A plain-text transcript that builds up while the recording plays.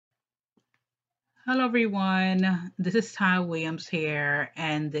Hello, everyone. This is Ty Williams here,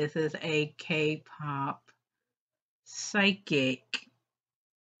 and this is a K pop psychic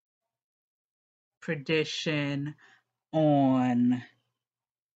prediction on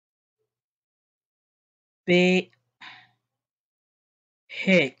Big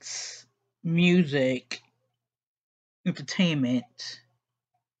Hicks Music Entertainment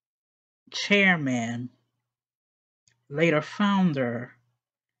chairman, later founder,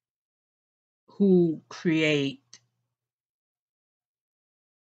 who create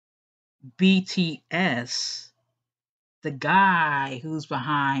BTS, the guy who's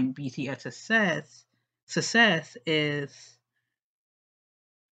behind BTS success is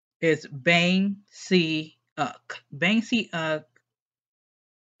Bang Si-hyuk. Bang Si-hyuk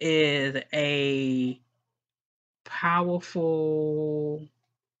is a powerful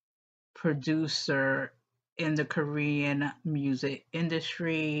producer in the Korean music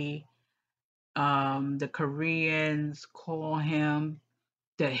industry. The Koreans call him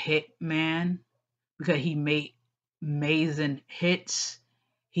the hit man because he made amazing hits.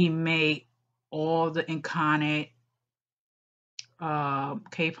 He made all the iconic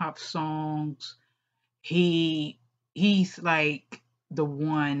K-pop songs. He's like the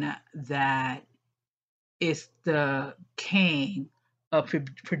one that is the king of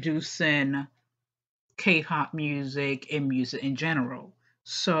producing K-pop music and music in general.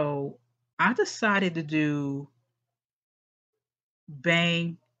 So I decided to do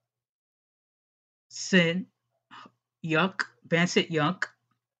Bang Sin Yuck, Bansit Yuck.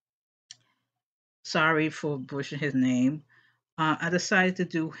 Sorry for butchering his name. I decided to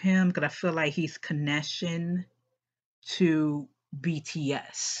do him because I feel like he's connection to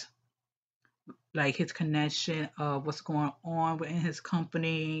BTS, like his connection of what's going on within his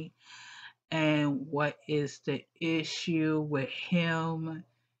company and what is the issue with him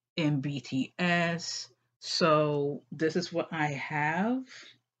in BTS. So this is what I have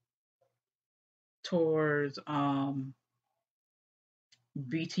towards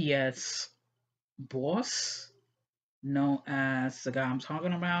BTS boss, known as the guy I'm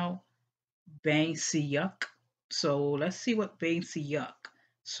talking about, Bang Si-hyuk. So let's see what Bang Si-hyuk.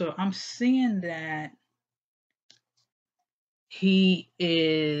 So I'm seeing that he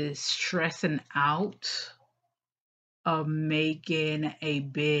is stressing out of making a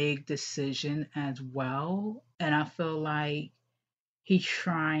big decision as well. And I feel like he's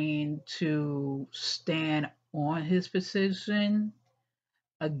trying to stand on his position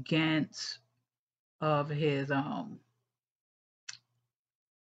against of his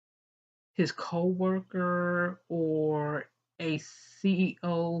coworker or a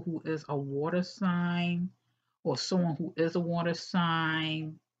CEO who is a water sign or someone who is a water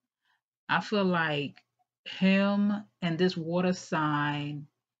sign. I feel like him and this water sign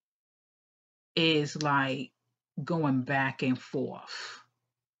is like going back and forth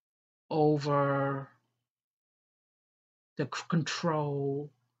over the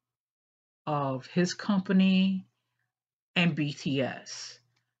control of his company and BTS.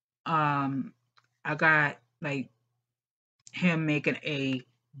 Um, I got like him making a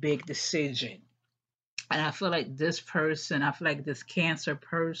big decision. And I feel like this cancer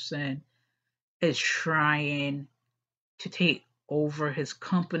person is trying to take over his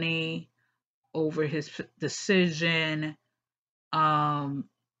company, over his decision. Um,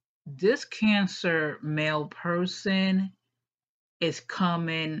 this cancer male person is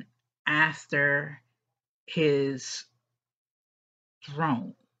coming after his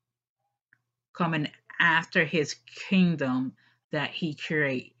throne, coming after his kingdom that he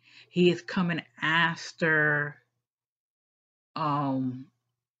create. He is coming after um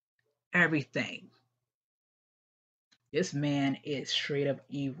everything. This man is straight up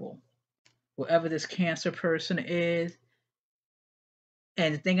evil. Whoever this cancer person is,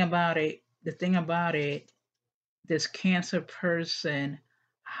 and the thing about it, this cancer person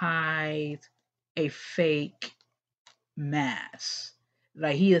hides a fake mask.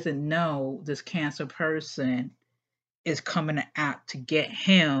 Like he doesn't know this cancer person is coming out to get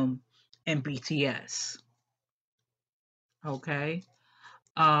him and BTS. Okay.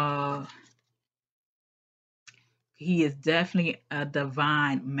 Uh he is definitely a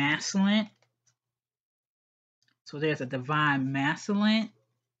divine masculine. So there's a divine masculine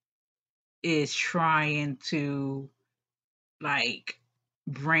is trying to like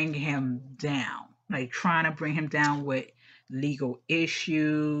bring him down, like trying to bring him down with legal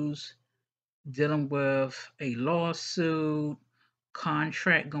issues, dealing with a lawsuit,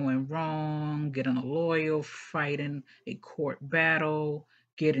 contract going wrong, getting a lawyer, fighting a court battle,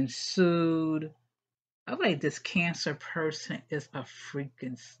 getting sued. I'm like, this cancer person is a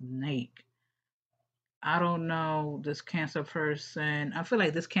freaking snake. I don't know this cancer person. I feel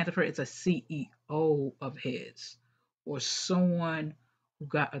like this cancer person is a CEO of his or someone who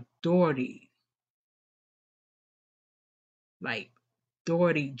got authority, like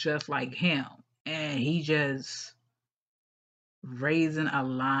authority just like him. And he just raising a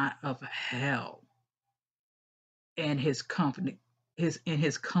lot of hell in his company,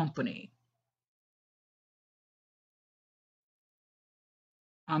 his company.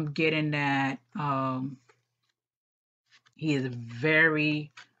 I'm getting that he is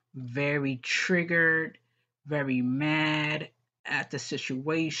very, very triggered, very mad at the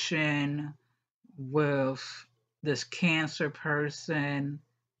situation with this cancer person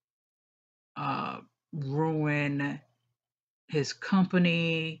uh, ruin his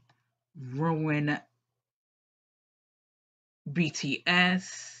company, ruin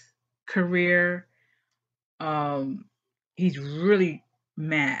BTS career. Um, he's really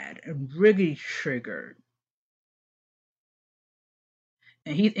mad and really triggered,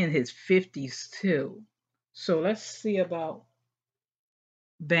 and he's in his 50s too. So let's see about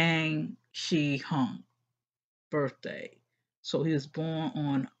Bang Shi Hung birthday. So he was born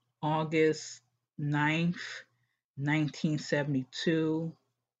on August 9th, 1972.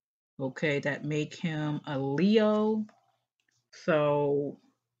 Okay, that make him a Leo. So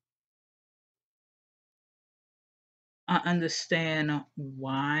I understand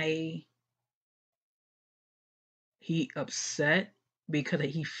why he upset because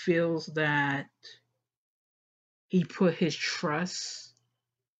he feels that he put his trust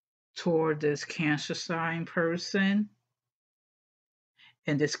toward this cancer sign person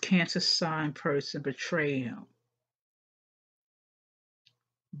and this cancer sign person betrayed him.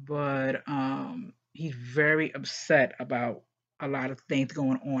 But he's very upset about a lot of things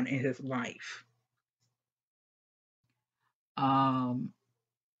going on in his life. Um,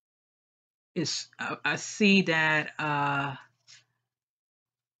 I see that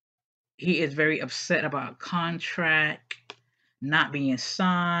he is very upset about a contract not being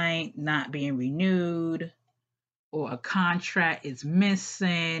signed, not being renewed, or a contract is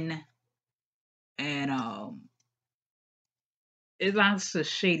missing, and it's lots of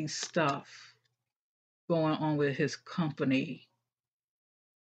shady stuff going on with his company.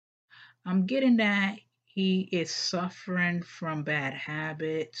 I'm getting that he is suffering from bad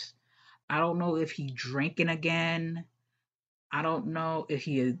habits. I don't know if he's drinking again. I don't know if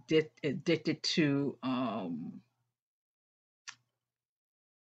he is addicted to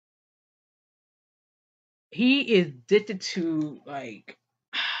he is addicted to like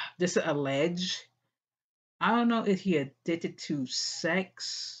this is alleged. I don't know if he addicted to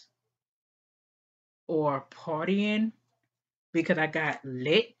sex or partying because I got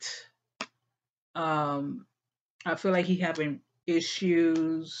lit. Um I feel like he having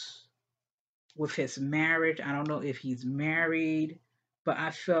issues with his marriage. I don't know if he's married, but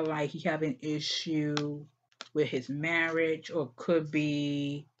I feel like he have an issue with his marriage, or could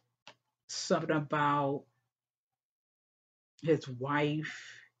be something about his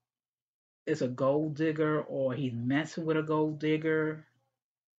wife is a gold digger, or he's messing with a gold digger,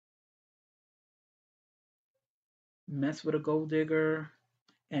 mess with a gold digger,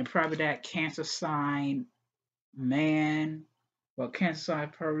 and probably that cancer sign man or cancer sign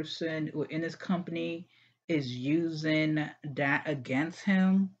person within his company is using that against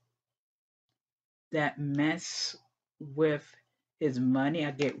him, that mess with his money.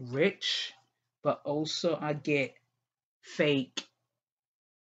 I get rich, but also I get fake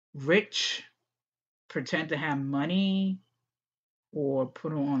rich, pretend to have money or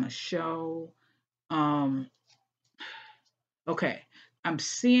put on a show. Um, okay, I'm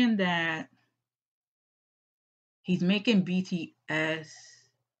seeing that he's making BTS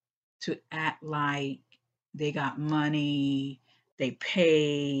to act like they got money, they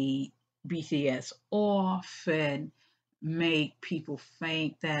pay BTS off and make people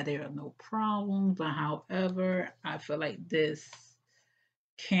think that there are no problems. But however, I feel like this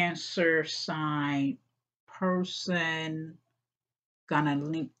cancer sign person gonna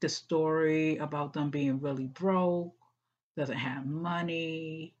link the story about them being really broke, doesn't have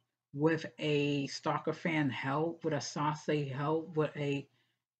money, with a stalker fan help, with a Sase help, with a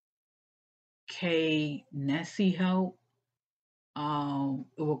K Nessie help,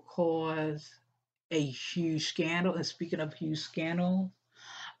 it will cause a huge scandal. And speaking of huge scandal,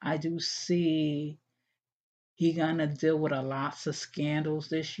 I do see he gonna deal with a lots of scandals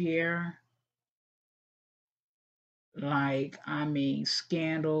this year. Like, I mean,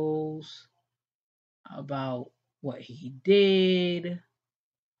 scandals about what he did.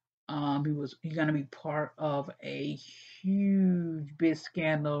 He gonna be part of a huge big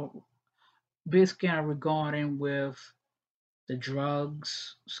scandal big scandal regarding with the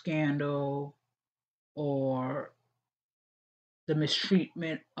drugs scandal or the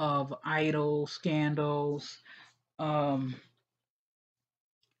mistreatment of idol scandals. Um,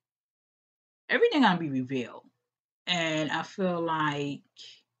 Everything gonna be revealed, and I feel like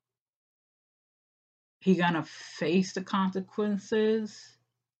he gonna face the consequences.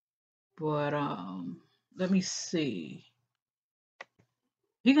 But let me see.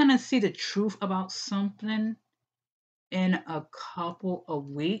 He gonna see the truth about something in a couple of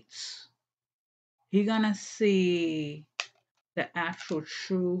weeks. He gonna see the actual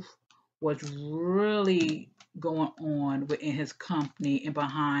truth, what's really going on within his company and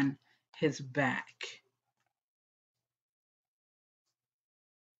behind his back.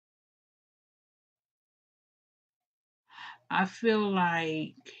 I feel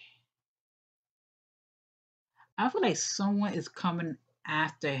like I feel like someone is coming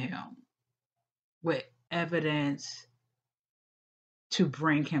after him with evidence to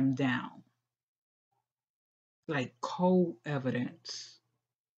bring him down, like cold evidence.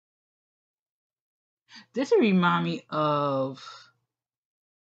 This remind me of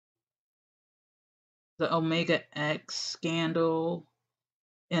the Omega X scandal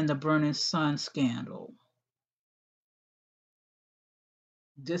and the Burning Sun scandal.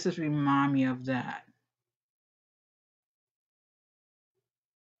 This is remind me of that.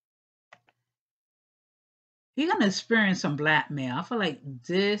 He's gonna experience some blackmail. I feel like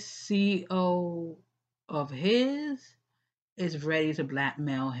this CEO of his is ready to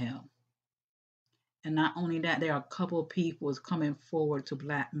blackmail him. And not only that, there are a couple of people is coming forward to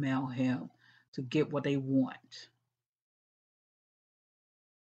blackmail him to get what they want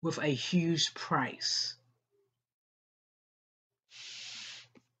with a huge price.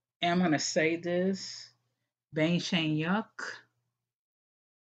 And I'm gonna say this, Si-hyuk,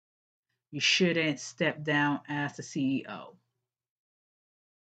 you shouldn't step down as the CEO.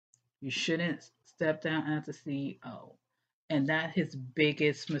 You shouldn't step down as the CEO. And that's his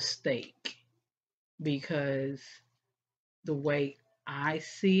biggest mistake because the way I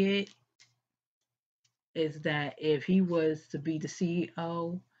see it is that if he was to be the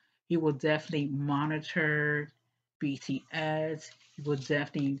CEO, he will definitely monitor BTS. He will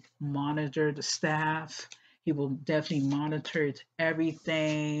definitely monitor the staff. He will definitely monitor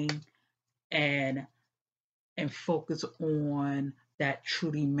everything and focus on that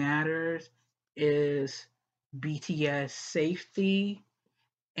truly matters is BTS safety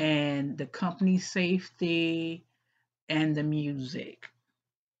and the company safety and the music.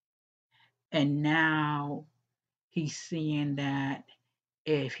 And now he's seeing that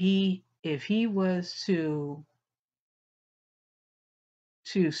if he was to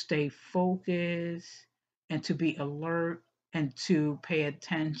stay focused and to be alert and to pay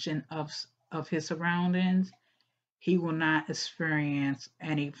attention of his surroundings, he will not experience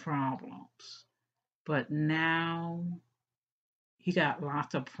any problems. But now he got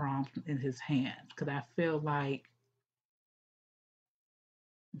lots of problems in his hands because I feel like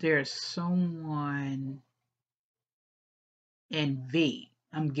there's someone in V.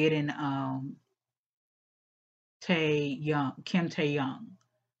 I'm getting Kim Tae Young,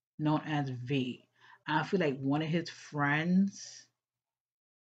 known as V. I feel like one of his friends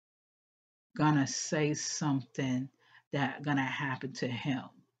gonna say something that gonna happen to him,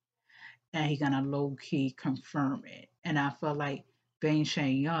 and he gonna low key confirm it. And I felt like Bang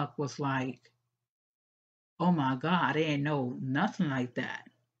Young was like, "Oh my God, I didn't know nothing like that."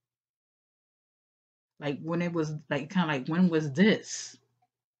 Like when it was like kind of like when was this?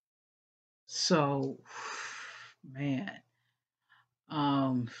 So, man,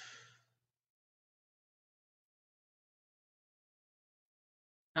 um,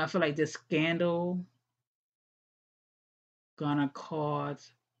 I feel like this scandal gonna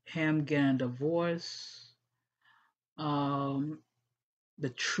cause him getting a divorce. Um, the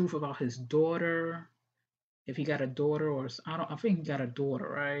truth about his daughter, if he got a daughter or I don't, I think he got a daughter,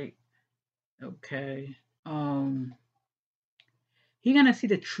 right? Okay. Um, he gonna see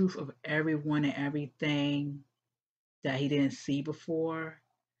the truth of everyone and everything that he didn't see before,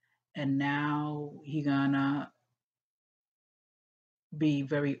 and now he gonna be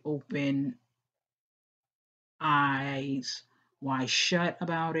very open eyes wide shut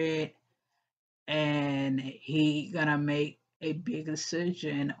about it, and he gonna make a big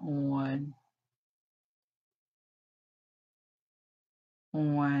decision on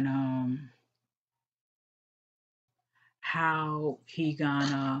how he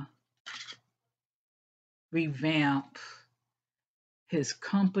gonna revamp his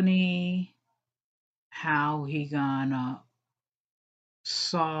company, how he gonna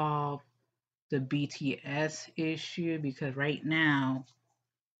solve the BTS issue because right now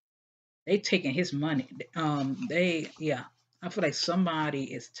they taking his money. I feel like somebody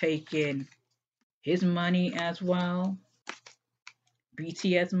is taking his money as well.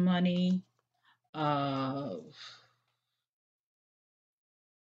 BTS money. Uh,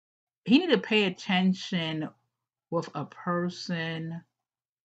 he need to pay attention with a person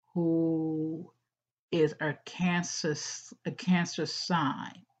who is a cancer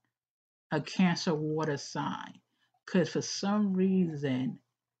sign, a cancer water sign. Because for some reason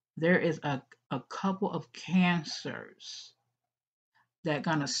there is a couple of cancers that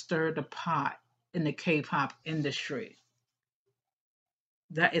gonna stir the pot in the K-pop industry.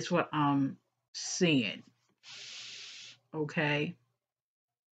 That is what I'm seeing. Okay.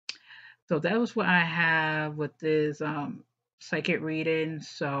 So that was what I have with this psychic reading.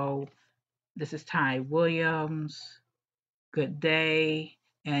 So this is Ty Williams. Good day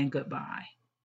and goodbye.